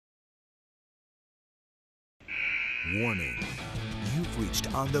Warning. You've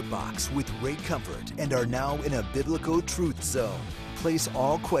reached On the Box with Ray Comfort and are now in a biblical truth zone. Place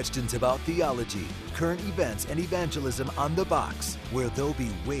all questions about theology, current events, and evangelism on the box, where they'll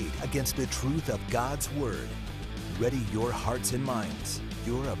be weighed against the truth of God's Word. Ready your hearts and minds.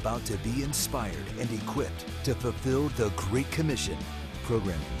 You're about to be inspired and equipped to fulfill the Great Commission.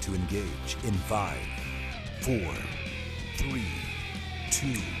 Programming to engage in 5, 4, 3, 2,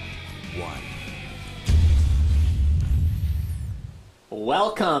 1.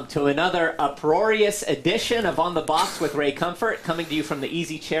 Welcome to another uproarious edition of On the Box with Ray Comfort. Coming to you from the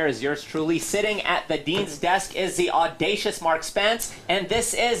easy chair is yours truly. Sitting at the Dean's desk is the audacious Mark Spence. And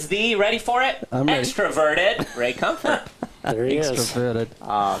this is the, ready for it? Extroverted Ray Comfort. There he is. Extroverted.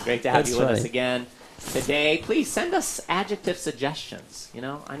 Great to have you with funny. us again today. Please send us adjective suggestions. You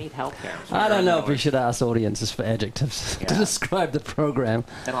know, I need help here. I don't know if we should ask audiences for adjectives to describe the program.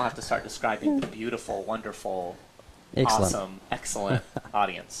 Then I'll have to start describing the beautiful, wonderful, Excellent. awesome, excellent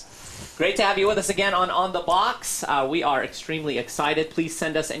audience. Great to have you with us again on The Box. We are extremely excited. Please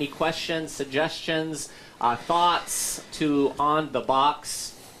send us any questions, suggestions, thoughts to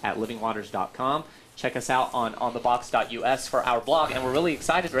onthebox@livingwaters.com. Check us out on onthebox.us for our blog. And we're really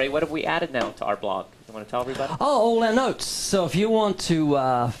excited, Ray. What have we added now to our blog? You want to tell everybody? Oh, all our notes. So if you want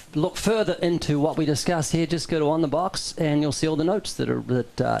to look further into what we discuss here, just go to On the Box and you'll see all the notes that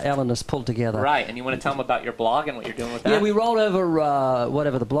Alan has pulled together. Right. And you want to tell them about your blog and what you're doing with that? Yeah, we rolled over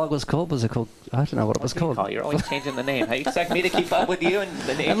whatever the blog was called. Was it called? I don't know what it was called. You're always changing the name. How you expect me to keep up with you and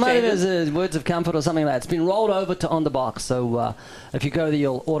the name It might have changes? been Words of Comfort or something like that. It's been rolled over to On the Box. So if you go there,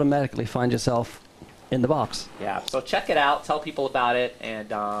 you'll automatically find yourself in the box. Yeah, so check it out, tell people about it,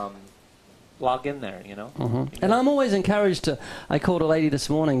 and log in there, you know. And I'm always encouraged to, I called a lady this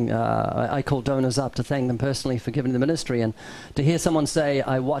morning, I called donors up to thank them personally for giving the ministry, and to hear someone say,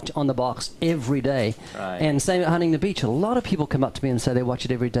 I watch On the Box every day. Right. And same at Hunting the Beach, a lot of people come up to me and say they watch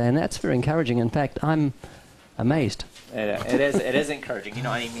it every day, and that's very encouraging. In fact, I'm amazed. It is encouraging. You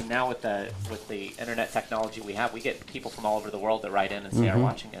know, I mean, now with the internet technology we have, we get people from all over the world that write in and say are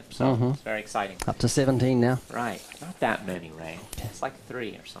watching it. So it's very exciting. Up to 17 now. Right. Not that many, Ray. It's like 3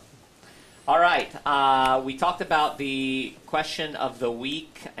 or something. All right. We talked about the question of the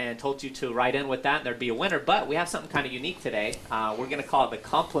week and told you to write in with that, and there'd be a winner. But we have something kind of unique today. We're going to call it the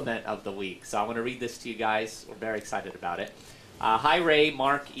compliment of the week. So I want to read this to you guys. We're very excited about it. Hi, Ray,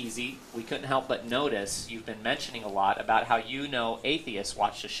 Mark, Easy. We couldn't help but notice you've been mentioning a lot about how you know atheists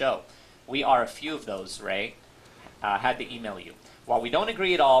watch the show. We are a few of those, Ray. Had to email you. While we don't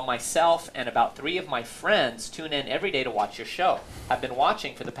agree at all, myself and about 3 of my friends tune in every day to watch your show. I've been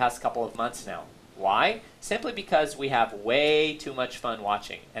watching for the past couple of months now. Why? Simply because we have way too much fun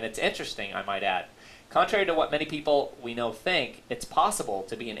watching. And it's interesting, I might add. Contrary to what many people we know think, it's possible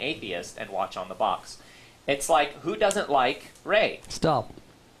to be an atheist and watch On the Box. It's like, who doesn't like Ray? Stop.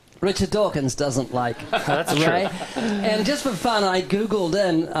 Richard Dawkins doesn't like That's Ray. true. And just for fun, I Googled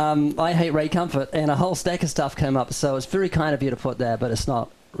in, I hate Ray Comfort, and a whole stack of stuff came up. So it's very kind of you to put there, but it's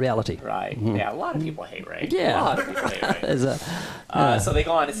not reality. Right. Yeah, a lot of people hate Ray. Yeah. A lot of people hate Ray. There's a, So they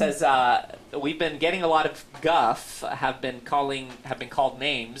go on. It says, we've been getting a lot of guff, have been called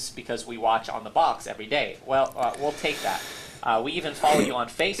names because we watch On the Box every day. Well, we'll take that. We even follow you on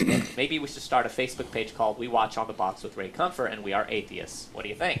Facebook. Maybe we should start a Facebook page called We Watch On the Box with Ray Comfort, and we are atheists. What do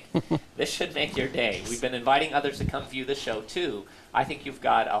you think? This should make your day. We've been inviting others to come view the show, too. I think you've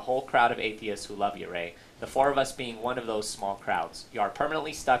got a whole crowd of atheists who love you, Ray. The 4 of us being one of those small crowds. You are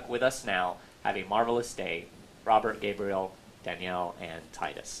permanently stuck with us now. Have a marvelous day. Robert, Gabriel, Danielle, and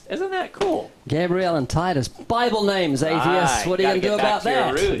Titus. Isn't that cool? Gabriel and Titus, Bible names, atheists. Right. What are you going to do about that? Gotta get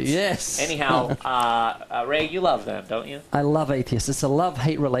back to your roots. Yes. Anyhow, Ray, you love them, don't you? I love atheists. It's a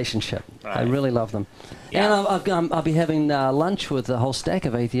love-hate relationship. Right. I really love them. Yeah. And I'll be having lunch with a whole stack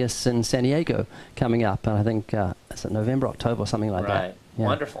of atheists in San Diego coming up. And I think it's November, October, something like that. Right. Yeah.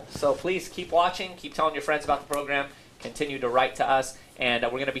 Wonderful. So please keep watching. Keep telling your friends about the program. Continue to write to us. And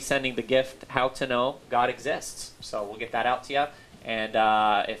we're going to be sending the gift, How to Know God Exists. So we'll get that out to you. And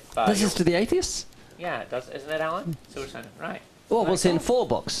if This is to the atheists? Yeah, it does. Isn't it, Alan? Suicide. Right. Well, we'll send 4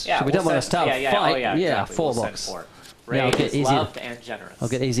 books. Yeah, So we we'll don't want to send- start a fight. Oh, yeah, exactly. 4 We'll send books. 4. Ray Yeah, I'll get is easy. loved and generous. I'll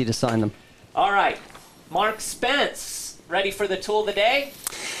get easy to sign them. All right. Mark Spence, ready for the tool of the day?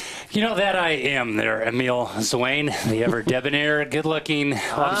 You know that I am there, Emil Zwane, the ever debonair, good-looking.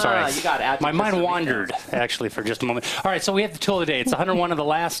 Oh, I'm sorry. You got my mind wandered, actually, for just a moment. All right, so we have the tool today. It's 101 of the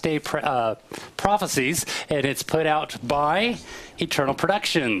last day prophecies, and it's put out by Eternal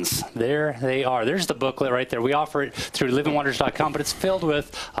Productions. There they are. There's the booklet right there. We offer it through livingwaters.com, but it's filled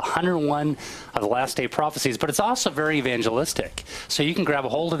with 101 of the last day prophecies, but it's also very evangelistic. So you can grab a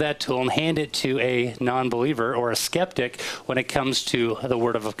hold of that tool and hand it to a non-believer or a skeptic when it comes to the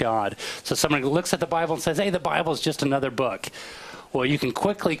Word of God. So someone looks at the Bible and says, hey, the Bible is just another book. Well, you can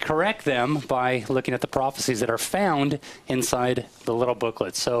quickly correct them by looking at the prophecies that are found inside the little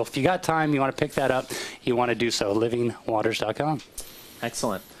booklet. So if you got time, you want to pick that up, you want to do so, livingwaters.com.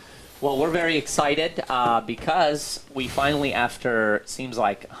 Excellent. Well, we're very excited because we finally, after seems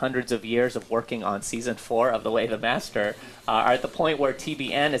like hundreds of years of working on Season 4 of The Way of the Master, are at the point where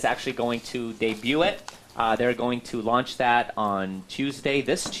TBN is actually going to debut it. They're going to launch that on Tuesday,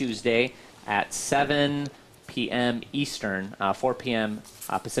 this Tuesday, at 7 p.m. Eastern, 4 p.m.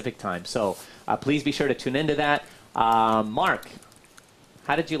 Pacific time. So please be sure to tune into that. Mark,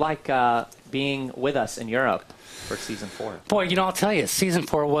 how did you like being with us in Europe for Season 4? Boy, you know, I'll tell you, Season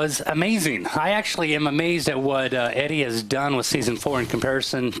 4 was amazing. I actually am amazed at what Eddie has done with Season 4 in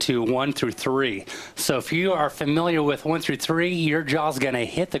comparison to 1 through 3. So if you are familiar with 1 through 3, your jaw's going to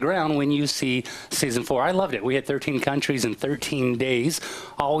hit the ground when you see Season 4. I loved it. We had 13 countries in 13 days,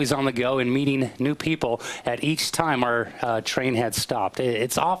 always on the go and meeting new people at each time our train had stopped.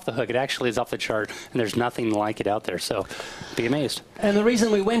 It's off the hook. It actually is off the chart, and there's nothing like it out there. So be amazed. And the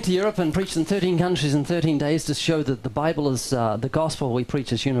reason we went to Europe and preached in 13 countries in 13 days to show that the Bible is, the gospel we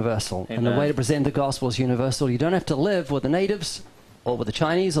preach is universal. Amen. And the way to present the gospel is universal. You don't have to live with the natives or with the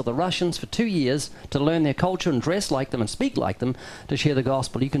Chinese or the Russians for 2 years to learn their culture and dress like them and speak like them to share the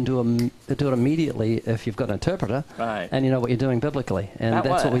gospel. You can do it immediately if you've got an interpreter, right, and you know what you're doing biblically. And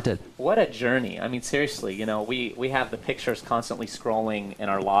that's what we did. What a journey. I mean, seriously, you know, we have the pictures constantly scrolling in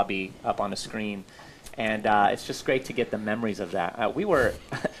our lobby up on the screen. And it's just great to get the memories of that.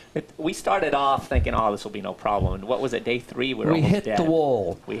 We started off thinking, oh, this will be no problem. And what was it, day 3? We almost hit dead. the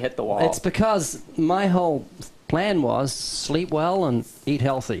wall. We hit the wall. It's because my whole plan was sleep well and eat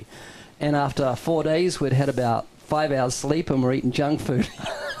healthy. And after 4 days, we'd had about 5 hours sleep and we're eating junk food.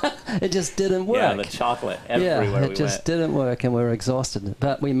 It just didn't work. Yeah, the chocolate everywhere it just didn't work, and we were exhausted.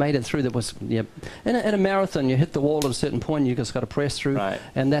 But we made it through. That was in a marathon. You hit the wall at a certain point. You just got to press through, right,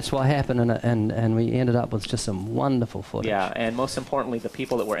 and that's what happened. And we ended up with just some wonderful footage. Yeah, and most importantly, the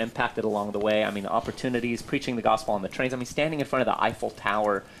people that were impacted along the way. I mean, the opportunities, preaching the gospel on the trains. I mean, standing in front of the Eiffel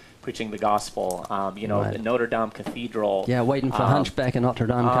Tower, preaching the gospel, the Notre Dame Cathedral. Yeah, waiting for Hunchback in Notre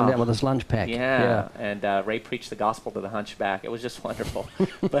Dame to come down with his lunch pack. Yeah. And Ray preached the gospel to the Hunchback. It was just wonderful.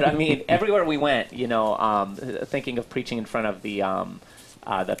 But, I mean, everywhere we went, thinking of preaching in front of the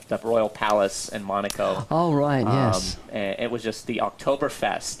Royal Palace in Monaco. Oh, right, yes. It was just the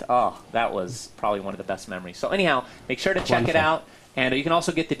Oktoberfest. Oh, that was probably one of the best memories. So, anyhow, make sure to check it out. And you can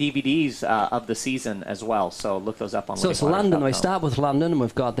also get the DVDs of the season as well. So look those up on. So it's London. We start with London, and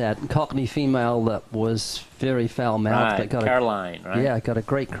we've got that Cockney female that was very foul-mouthed. Right, Caroline, right? Yeah, got a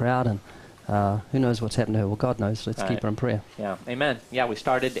great crowd, and who knows what's happened to her? Well, God knows. Let's keep her in prayer. Yeah, amen. Yeah, we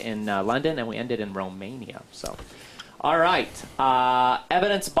started in London, and we ended in Romania. So, all right.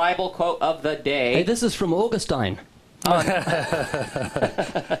 Evidence Bible quote of the day. Hey, this is from Augustine.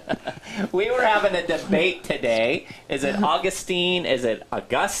 We were having a debate today. Is it Augustine? Is it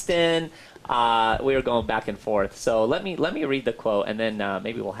Augustine? We were going back and forth. So let me read the quote, and then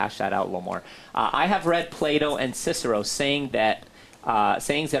maybe we'll hash that out a little more. I have read Plato and Cicero sayings that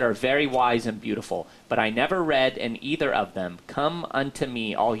are very wise and beautiful, but I never read in either of them, "Come unto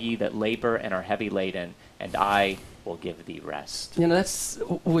me, all ye that labor and are heavy laden, and I will give thee rest." You know, that's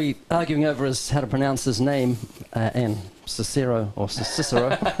we arguing over is how to pronounce his name, and Cicero or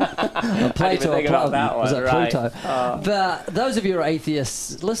Cicero, Plato or Pluto. But those of you who are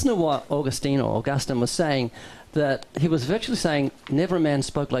atheists, listen to what Augustine was saying. That he was virtually saying, never a man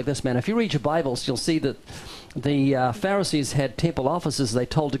spoke like this man. If you read your Bibles, you'll see that the Pharisees had temple officers they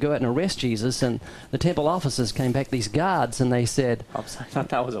told to go out and arrest Jesus, and the temple officers came back, these guards, and they said... Oops, I thought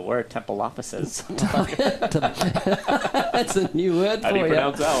that was a word, temple officers. That's a new word for you. How do you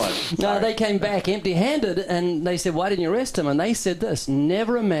pronounce that one? No, they came back empty-handed, and they said, why didn't you arrest him? And they said this,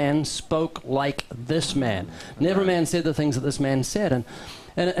 never a man spoke like this man. Never a man said the things that this man said.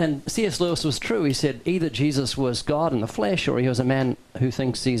 And C.S. Lewis was true. He said either Jesus was God in the flesh or he was a man who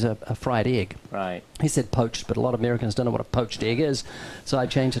thinks he's a fried egg. Right. He said poached, but a lot of Americans don't know what a poached egg is, so I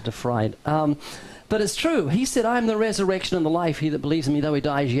changed it to fried. But it's true. He said, I am the resurrection and the life. He that believes in me, though he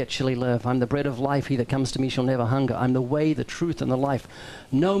dies, yet shall he live. I'm the bread of life. He that comes to me shall never hunger. I'm the way, the truth, and the life.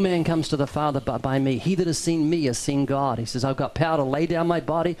 No man comes to the Father but by me. He that has seen me has seen God. He says, I've got power to lay down my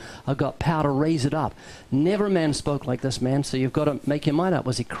body. I've got power to raise it up. Never a man spoke like this man, so you've got to make your mind up.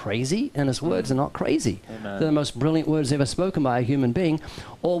 Was he crazy? And his words are not crazy. Amen. They're the most brilliant words ever spoken by a human being.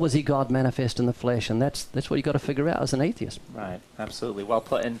 Or was he God manifest in the flesh? And that's what you've got to figure out as an atheist. Right, absolutely. Well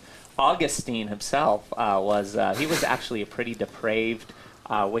put. And Augustine himself was actually a pretty depraved,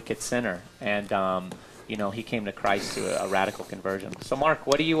 wicked sinner, and he came to Christ through a radical conversion. So, Mark,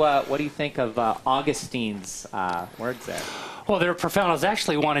 what do you think of Augustine's words there? Well, they're profound. I was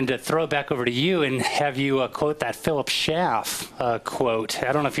actually wanting to throw it back over to you and have you quote that Philip Schaff quote.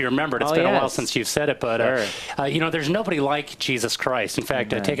 I don't know if you remember it. It's been a while since you've said it, but there's nobody like Jesus Christ. In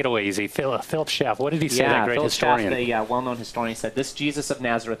fact, take it away, easy. Philip Schaff. What did he say? That great Philip historian. Schaff, the well-known historian, said, "This Jesus of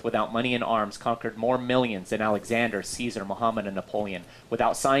Nazareth, without money and arms, conquered more millions than Alexander, Caesar, Muhammad, and Napoleon.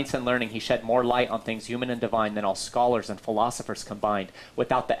 Without science and learning, he shed more light on things human and divine than all scholars and philosophers combined.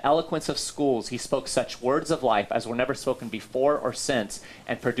 Without the eloquence of schools, he spoke such words of life as were never spoken before or since,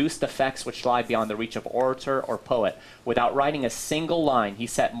 and produced effects which lie beyond the reach of orator or poet. Without writing a single line, he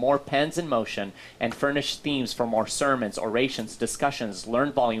set more pens in motion and furnished themes for more sermons, orations, discussions,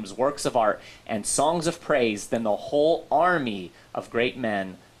 learned volumes, works of art, and songs of praise than the whole army of great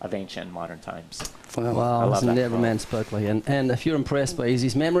men of ancient and modern times." Wow, never man spoke like him. And if you're impressed by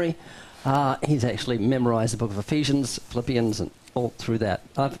his memory, he's actually memorized the book of Ephesians, Philippians, and all through that.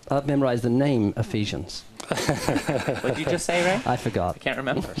 I've memorized the name Ephesians. What did you just say, Ray? I forgot. I can't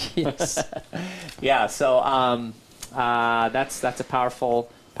remember. Yes. Yeah, so that's a powerful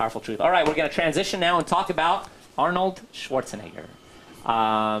truth. All right, we're going to transition now and talk about Arnold Schwarzenegger.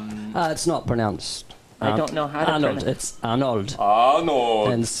 It's not pronounced. I don't know how to Arnold. It's Arnold. Arnold.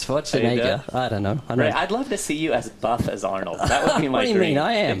 And Schwarzenegger. I don't know. Ray, I'd love to see you as buff as Arnold. That would be my dream. What do you mean?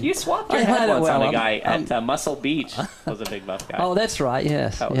 I am. You swapped your head once on a guy at Muscle Beach. Was a big buff guy. Oh, that's right.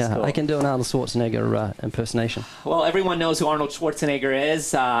 Yes. That was cool. I can do an Arnold Schwarzenegger impersonation. Well, everyone knows who Arnold Schwarzenegger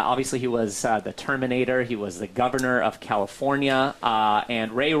is. Obviously, he was the Terminator. He was the governor of California.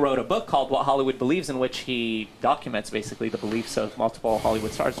 And Ray wrote a book called What Hollywood Believes, in which he documents basically the beliefs of multiple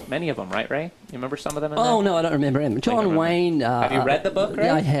Hollywood stars. Many of them, right, Ray? You remember some of them in there? Oh, no, I don't remember him. John Wayne. Have you read the book, Ray?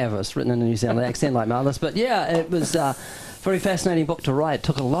 Yeah, I have. It's written in a New Zealand accent like my others. But yeah, it was a very fascinating book to write. It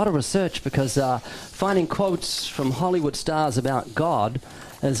took a lot of research because finding quotes from Hollywood stars about God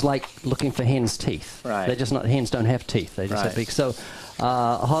is like looking for hen's teeth. Right. They're just not, hens don't have teeth. They just have beaks. So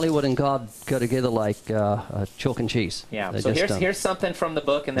Hollywood and God go together like chalk and cheese. Yeah, so here's something from the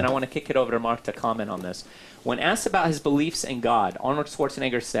book, and then I want to kick it over to Mark to comment on this. When asked about his beliefs in God, Arnold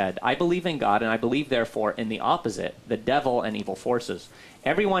Schwarzenegger said, "I believe in God, and I believe, therefore, in the opposite, the devil and evil forces.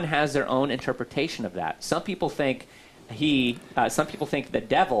 Everyone has their own interpretation of that. Some people think the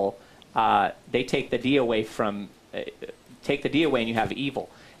devil, they take the D away and you have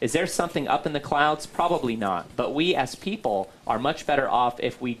evil. Is there something up in the clouds? Probably not. But we as people are much better off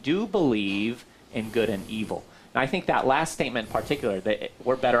if we do believe in good and evil." And I think that last statement in particular, that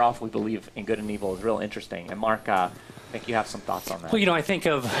we're better off if we believe in good and evil, is real interesting. And Mark, I think you have some thoughts on that. Well, I think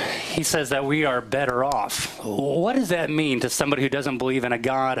he says that we are better off. What does that mean to somebody who doesn't believe in a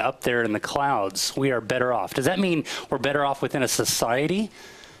God up there in the clouds? We are better off. Does that mean we're better off within a society?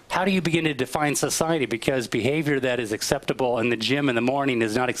 How do you begin to define society? Because behavior that is acceptable in the gym in the morning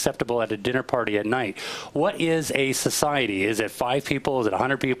is not acceptable at a dinner party at night. What is a society? Is it 5 people? Is it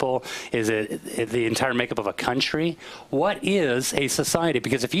 100 people? Is it the entire makeup of a country? What is a society?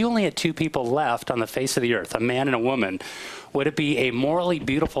 Because if you only had 2 people left on the face of the earth, a man and a woman, would it be a morally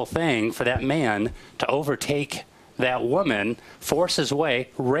beautiful thing for that man to overtake that woman, force his way,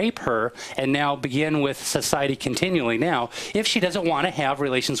 rape her, and now begin with society continually now if she doesn't want to have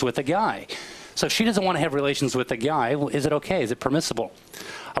relations with a guy? So if she doesn't want to have relations with a guy, is it okay? Is it permissible?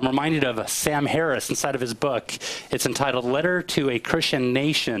 I'm reminded of Sam Harris inside of his book. It's entitled Letter to a Christian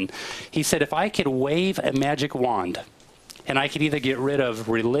Nation. He said, if I could wave a magic wand and I could either get rid of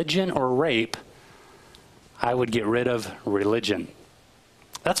religion or rape, I would get rid of religion.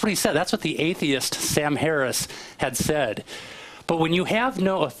 That's what he said. That's what the atheist Sam Harris had said. But when you have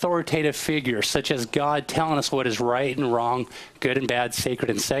no authoritative figure, such as God telling us what is right and wrong, good and bad,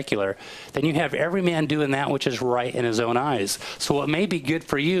 sacred and secular, then you have every man doing that which is right in his own eyes. So what may be good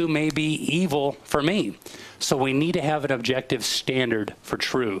for you may be evil for me. So we need to have an objective standard for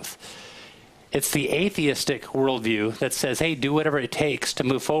truth. It's the atheistic worldview that says, hey, do whatever it takes to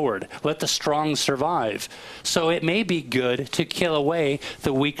move forward. Let the strong survive. So it may be good to kill away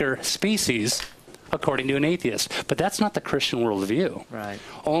the weaker species, according to an atheist. But that's not the Christian worldview. Right.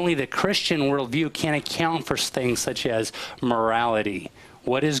 Only the Christian worldview can account for things such as morality.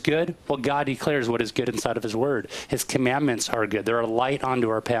 What is good? Well, God declares what is good inside of his word. His commandments are good. They're a light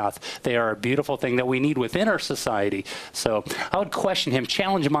onto our path. They are a beautiful thing that we need within our society. So I would question him,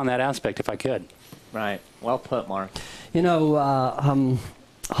 challenge him on that aspect if I could. Right. Well put, Mark. You know,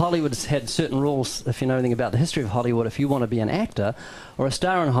 Hollywood's had certain rules. If you know anything about the history of Hollywood, if you want to be an actor or a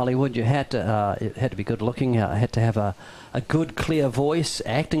star in Hollywood, you had to it had to be good looking, had to have a good, clear voice,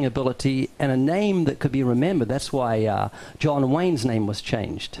 acting ability, and a name that could be remembered. That's why John Wayne's name was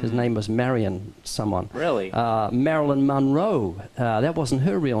changed. His name was Marion someone. Really? Marilyn Monroe. That wasn't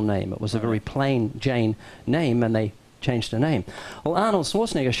her real name. It was a very plain Jane name, and they changed her name. Well, Arnold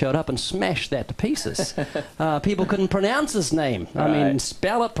Schwarzenegger showed up and smashed that to pieces. People couldn't pronounce his name. I mean,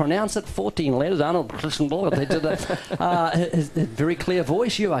 spell it, pronounce it, 14 letters. Arnold, they did his very clear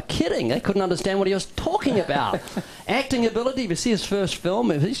voice. You are kidding. They couldn't understand what he was talking about. Acting ability, if you see his first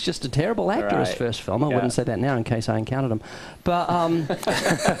film, he's just a terrible actor, his first film. I wouldn't say that now in case I encountered him. But,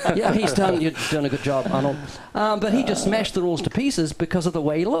 yeah, you're doing a good job, Arnold. But he just smashed the rules to pieces because of the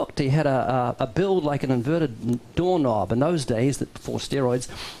way he looked. He had a build like an inverted doorknob. In those days, before steroids,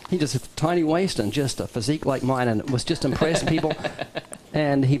 he just had a tiny waist and just a physique like mine, and was just impressed people.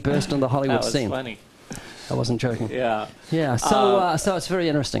 And he burst on the Hollywood scene. That was funny. I wasn't joking. Yeah. Yeah. So it's very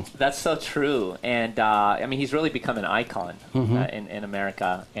interesting. That's so true. And I mean, he's really become an icon in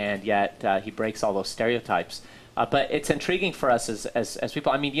America, and yet he breaks all those stereotypes. But it's intriguing for us as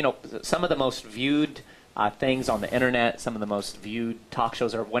people. I mean, you know, some of the most viewed things on the internet, some of the most viewed talk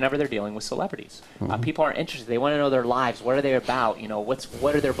shows are whenever they're dealing with celebrities. People are interested. They want to know their lives. What are they about? You know,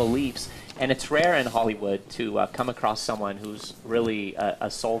 what are their beliefs? And it's rare in Hollywood to come across someone who's really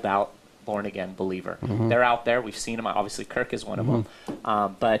a sold-out, born-again believer. They're out there. We've seen them. Obviously, Kirk is one of them.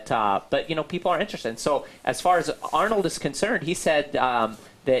 But you know, people are interested. And so, as far as Arnold is concerned, he said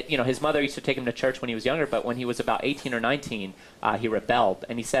that, you know, his mother used to take him to church when he was younger, but when he was about 18 or 19, he rebelled.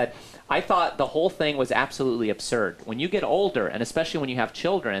 And he said, I thought the whole thing was absolutely absurd. When you get older, and especially when you have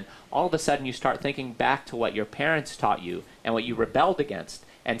children, all of a sudden you start thinking back to what your parents taught you and what you rebelled against.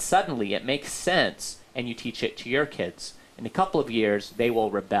 And suddenly it makes sense, and you teach it to your kids. In a couple of years, they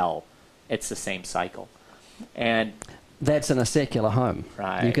will rebel. It's the same cycle. And that's in a secular home.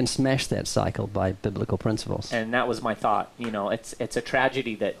 Right. You can smash that cycle by biblical principles. And that was my thought. You know, it's a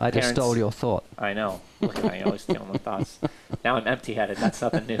tragedy that I parents, just stole your thought. I know. Look at me, always stealing my thoughts. Now I'm empty-headed. That's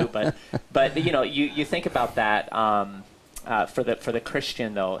nothing new. But you know, you think about that for the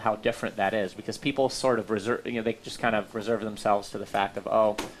Christian though, how different that is, because people sort of reserve. You know, they just kind of reserve themselves to the fact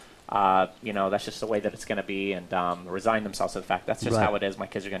of you know, that's just the way that it's going to be, and resign themselves to the fact that's just how it is. My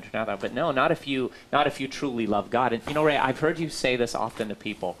kids are going to turn out that way. But no, not if you truly love God. And you know, Ray, I've heard you say this often to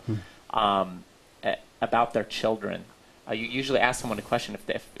people about their children. You usually ask someone a question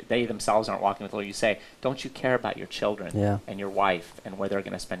if they themselves aren't walking with the Lord. You say, "Don't you care about your children and your wife and where they're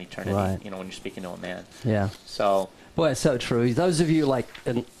going to spend eternity?" Right. You know, when you're speaking to a man. Yeah. So. Boy, it's so true. Those of you like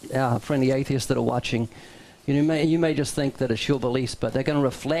our friendly atheists that are watching, you may just think that it's your beliefs, but they're going to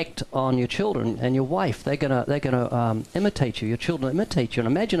reflect on your children and your wife. They're going to imitate you. Your children imitate you. And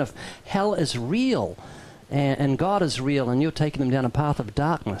imagine if hell is real, and God is real, and you're taking them down a path of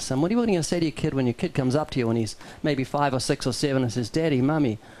darkness. And what are you going to say to your kid when your kid comes up to you when he's maybe 5 or 6 or 7 and says, "Daddy,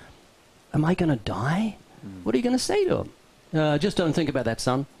 Mummy, am I going to die?" What are you going to say to him? Just don't think about that,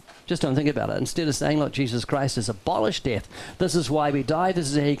 son. Just don't think about it. Instead of saying, "Look, Jesus Christ has abolished death. This is why we die.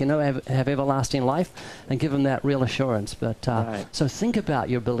 This is how you can have everlasting life," and give them that real assurance. But so think about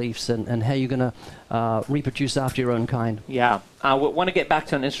your beliefs and how you're going to reproduce after your own kind. Yeah. I want to get back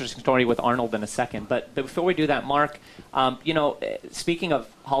to an interesting story with Arnold in a second. But before we do that, Mark, you know, speaking of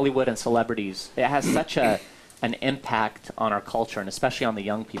Hollywood and celebrities, it has such an impact on our culture, and especially on the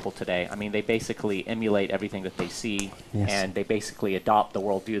young people today. I mean, they basically emulate everything that they see, and they basically adopt the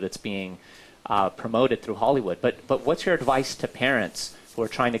worldview that's being promoted through Hollywood. But what's your advice to parents who are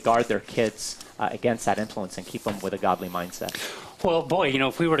trying to guard their kids against that influence and keep them with a godly mindset? Well, boy, you know,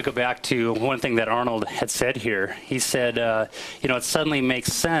 if we were to go back to one thing that Arnold had said here, he said, you know, it suddenly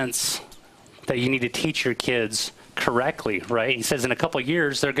makes sense that you need to teach your kids correctly, right? He says in a couple of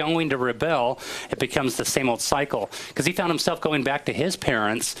years, they're going to rebel. It becomes the same old cycle. Because he found himself going back to his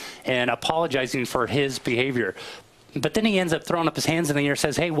parents and apologizing for his behavior. But then he ends up throwing up his hands in the air and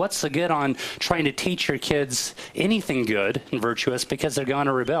says, hey, what's the good on trying to teach your kids anything good and virtuous because they're going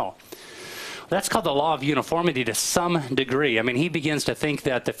to rebel? That's called the law of uniformity to some degree. I mean, he begins to think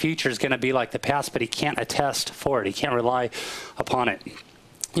that the future is going to be like the past, but he can't attest for it. He can't rely upon it.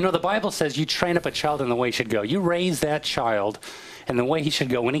 You know, the Bible says you train up a child in the way he should go. You raise that child in the way he should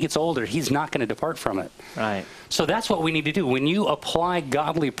go. When he gets older, he's not going to depart from it. Right. So that's what we need to do. When you apply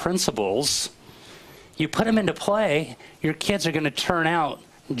godly principles, you put them into play, your kids are going to turn out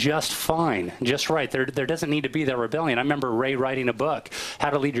just fine, just right. There doesn't need to be that rebellion. I remember Ray writing a book, How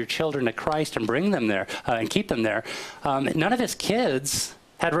to Lead Your Children to Christ and Bring Them There and Keep Them There. None of his kids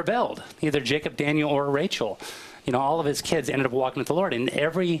had rebelled, either Jacob, Daniel, or Rachel. You know, all of his kids ended up walking with the Lord. And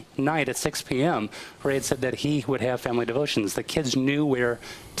every night at 6 p.m., Ray had said that he would have family devotions. The kids knew where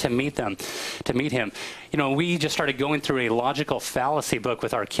to meet him. You know, we just started going through a logical fallacy book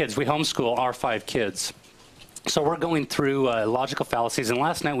with our kids. We homeschool our 5 kids. So we're going through logical fallacies, and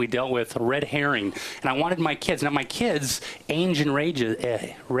last night we dealt with red herring, and I wanted my kids. Now my kids age and rage,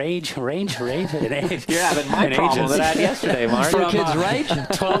 rage and age. You're having my problem that I had yesterday, Mark. From kids rage,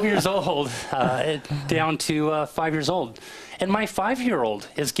 12 years old down to 5 years old. And my 5-year-old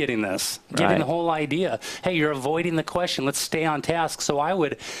is getting this, getting the whole idea. Hey, you're avoiding the question. Let's stay on task. So I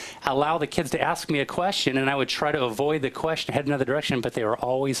would allow the kids to ask me a question, and I would try to avoid the question, head another direction, but they were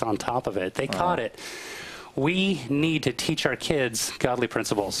always on top of it. They caught it. We need to teach our kids godly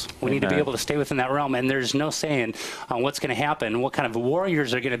principles. We need to be able to stay within that realm, and there's no saying what's going to happen, what kind of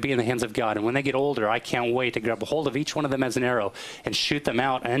warriors are going to be in the hands of God. And when they get older, I can't wait to grab a hold of each one of them as an arrow and shoot them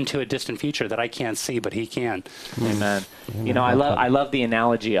out into a distant future that I can't see, but He can. Amen. You know, I love the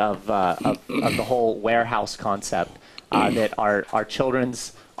analogy of the whole warehouse concept, that our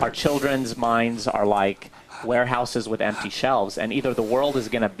children's minds are like warehouses with empty shelves, and either the world is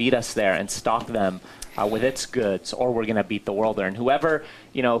going to beat us there and stock them with its goods, or we're going to beat the world there. And whoever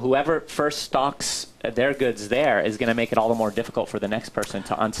first stocks their goods there is going to make it all the more difficult for the next person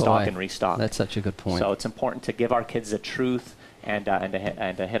to unstock and restock. That's such a good point. So it's important to give our kids the truth and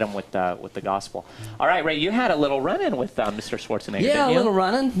to hit them with the gospel. All right, Ray, you had a little run-in with Mr. Schwarzenegger. Yeah, didn't you? a little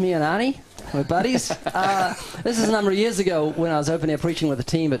run-in. Me and Arnie, we're buddies. This is a number of years ago when I was open air preaching with a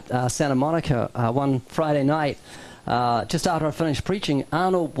team at Santa Monica one Friday night. Just after I finished preaching,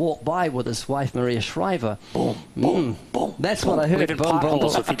 Arnold walked by with his wife, Maria Shriver. Boom, boom, boom. That's what I heard. Boom,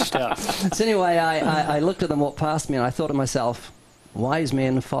 potholes with each step. So anyway, I looked at them walk past me, and I thought to myself, wise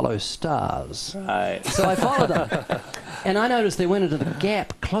men follow stars. Right. So I followed them. And I noticed they went into the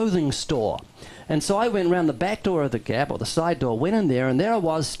Gap clothing store. And so I went around the back door of the Gap, or the side door, went in there, and there I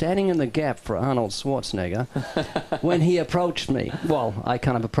was standing in the Gap for Arnold Schwarzenegger when he approached me. Well, I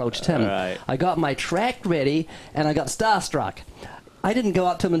kind of approached him. Right. I got my tract ready, and I got starstruck. I didn't go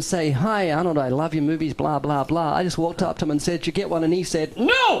up to him and say, hi, Arnold, I love your movies, blah, blah, blah. I just walked up to him and said, you get one? And he said,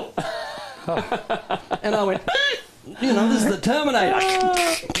 no! And I went, you know, this is the Terminator.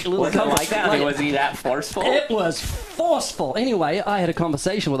 Was it like that? I mean, was he that forceful? It was forceful. Anyway, I had a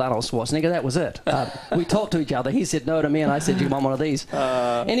conversation with Arnold Schwarzenegger. That was it. We talked to each other. He said no to me, and I said, do you want one of these?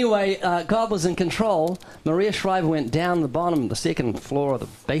 Anyway, God was in control. Maria Shriver went down the bottom, the second floor of the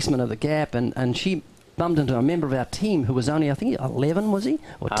basement of the Gap, and she bumped into a member of our team who was only, I think, 11, was he?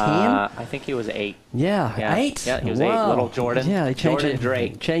 Or 10? I think he was 8. Yeah, 8? Yeah, he was 8. Little Jordan. Yeah, he changed Jordan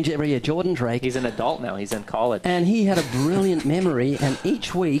Drake. Changed it every year. Jordan Drake. He's an adult now. He's in college. And he had a brilliant memory, and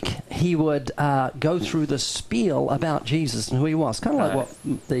each week he would go through the spiel about Jesus and who he was. Kind of like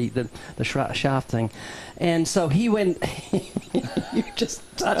what the shaft thing. And so he went, you just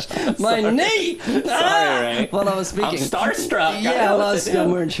touched my knee! Sorry, Ray. While I was speaking. I'm starstruck. Yeah,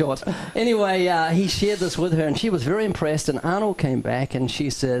 I'm wearing shorts. Anyway, he shared this with her, and she was very impressed, and Arnold came back, and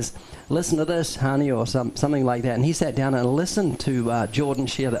she says, listen to this, honey, or something like that. And he sat down and listened to Jordan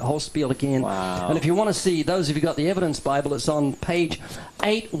share that whole spiel again. Wow. And if you want to see, those of you who got the Evidence Bible, it's on page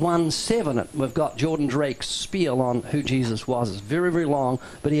 817. We've got Jordan Drake's spiel on who Jesus was. It's very, very long,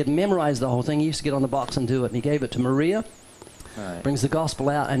 but he had memorized the whole thing. He used to get on the box and do it, and he gave it to Maria. Right. Brings the gospel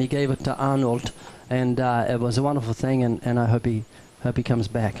out, and he gave it to Arnold. And it was a wonderful thing, and I hope he comes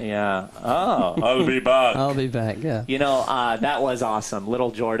back. Yeah. Oh, I'll be back. I'll be back, yeah. You know, that was awesome.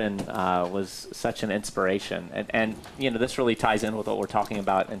 Little Jordan was such an inspiration. And, you know, this really ties in with what we're talking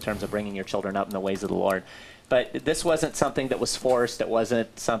about in terms of bringing your children up in the ways of the Lord. But this wasn't something that was forced. It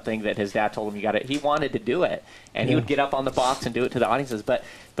wasn't something that his dad told him, you got it. He wanted to do it. And he would get up on the box and do it to the audiences. But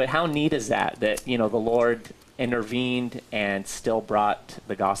how neat is that, you know, the Lord intervened and still brought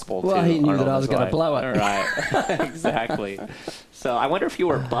the gospel to Well, he knew Arnold that I was going to blow it. Right. Exactly. So I wonder if you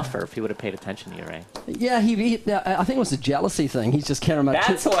were buffer, if he would have paid attention to you, Ray. Yeah, I think it was a jealousy thing. He's just carrying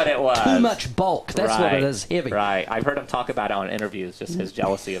That's what it was. Too much bulk. That's what it is, heavy. Right. I've heard him talk about it on interviews, just his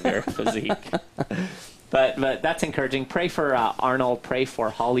jealousy of your physique. But that's encouraging. Pray for Arnold. Pray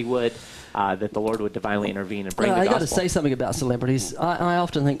for Hollywood. That the Lord would divinely intervene and bring the gospel. I got to say something about celebrities. I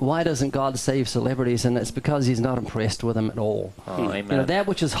often think, why doesn't God save celebrities? And it's because he's not impressed with them at all. Oh, amen. You know, that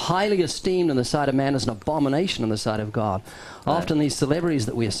which is highly esteemed in the sight of man is an abomination in the sight of God. Right. Often these celebrities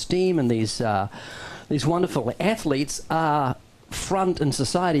that we esteem and these wonderful athletes are front in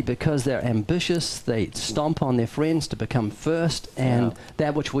society because they're ambitious, they stomp on their friends to become first, and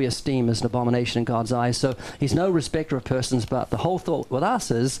that which we esteem is an abomination in God's eyes. So he's no respecter of persons, but the whole thought with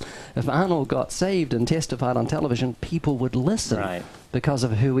us is, if Arnold got saved and testified on television, people would listen because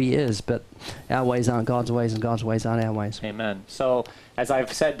of who he is. But our ways aren't God's ways, and God's ways aren't our ways. Amen. So as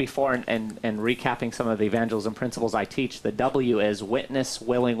I've said before, and recapping some of the evangelism principles I teach, the W is witness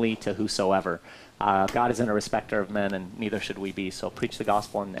willingly to whosoever. God isn't a respecter of men, and neither should we be. So preach the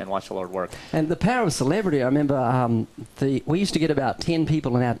gospel and watch the Lord work. And the power of celebrity, I remember we used to get about 10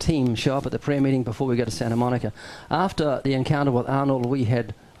 people in our team show up at the prayer meeting before we go to Santa Monica. After the encounter with Arnold, we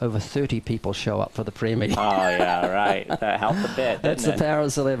had over 30 people show up for the prayer meeting. Oh, yeah, right. That helped a bit, That's the power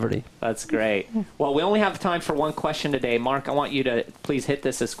of celebrity. That's great. Well, we only have time for one question today. Mark, I want you to please hit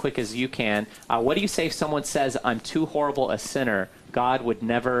this as quick as you can. What do you say if someone says, I'm too horrible a sinner, God would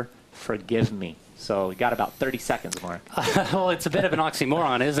never forgive me? So we got about 30 seconds, Mark. Well, it's a bit of an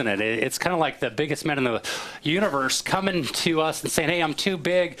oxymoron, isn't it? It's kind of like the biggest man in the universe coming to us and saying, hey, I'm too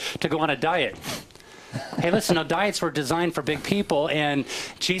big to go on a diet. Hey, listen, no, diets were designed for big people, and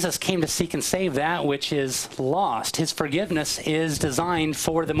Jesus came to seek and save that which is lost. His forgiveness is designed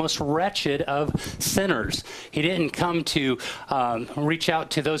for the most wretched of sinners. He didn't come to reach out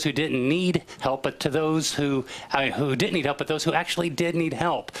to those who didn't need help, but to those who didn't need help, but those who actually did need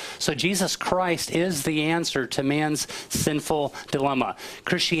help. So Jesus Christ is the answer to man's sinful dilemma.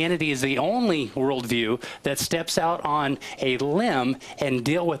 Christianity is the only worldview that steps out on a limb and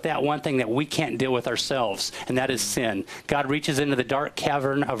deal with that one thing that we can't deal with ourselves, and that is sin. God reaches into the dark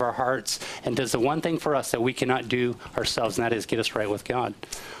cavern of our hearts and does the one thing for us that we cannot do ourselves, and that is get us right with God.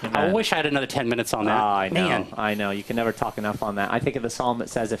 Amen. I wish I had another 10 minutes on that. Oh, I know. I know. You can never talk enough on that. I think of the psalm that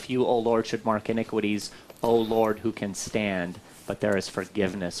says, if you, O Lord, should mark iniquities, O Lord, who can stand? But there is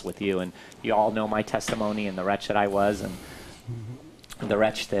forgiveness with you. And you all know my testimony and the wretch that I was, and the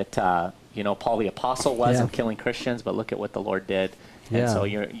wretch that, Paul the Apostle was in killing Christians, but look at what the Lord did. And so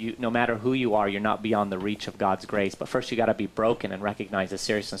you, no matter who you are, you're not beyond the reach of God's grace. But first you got to be broken and recognize the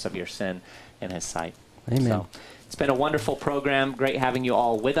seriousness of your sin in his sight. Amen. So, it's been a wonderful program. Great having you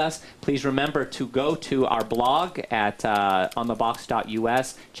all with us. Please remember to go to our blog at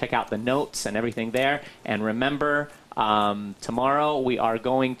onthebox.us. Check out the notes and everything there. And remember, tomorrow we are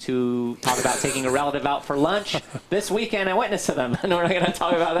going to talk about taking a relative out for lunch. This weekend I witnessed to them, and we're not going to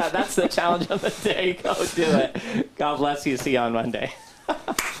talk about that. That's the challenge of the day. Go do it. God bless you. See you on Monday.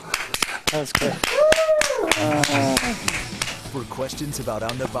 That's good. For questions about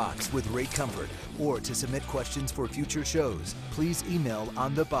On The Box with Ray Comfort, or to submit questions for future shows, please email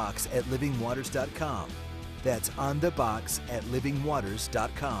onthebox@livingwaters.com. That's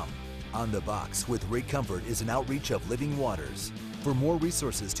onthebox@livingwaters.com. On The Box with Ray Comfort is an outreach of Living Waters. For more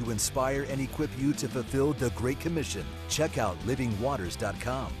resources to inspire and equip you to fulfill the Great Commission, check out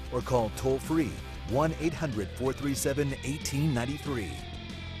livingwaters.com or call toll-free 1-800-437-1893.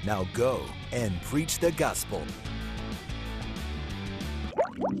 Now go and preach the gospel.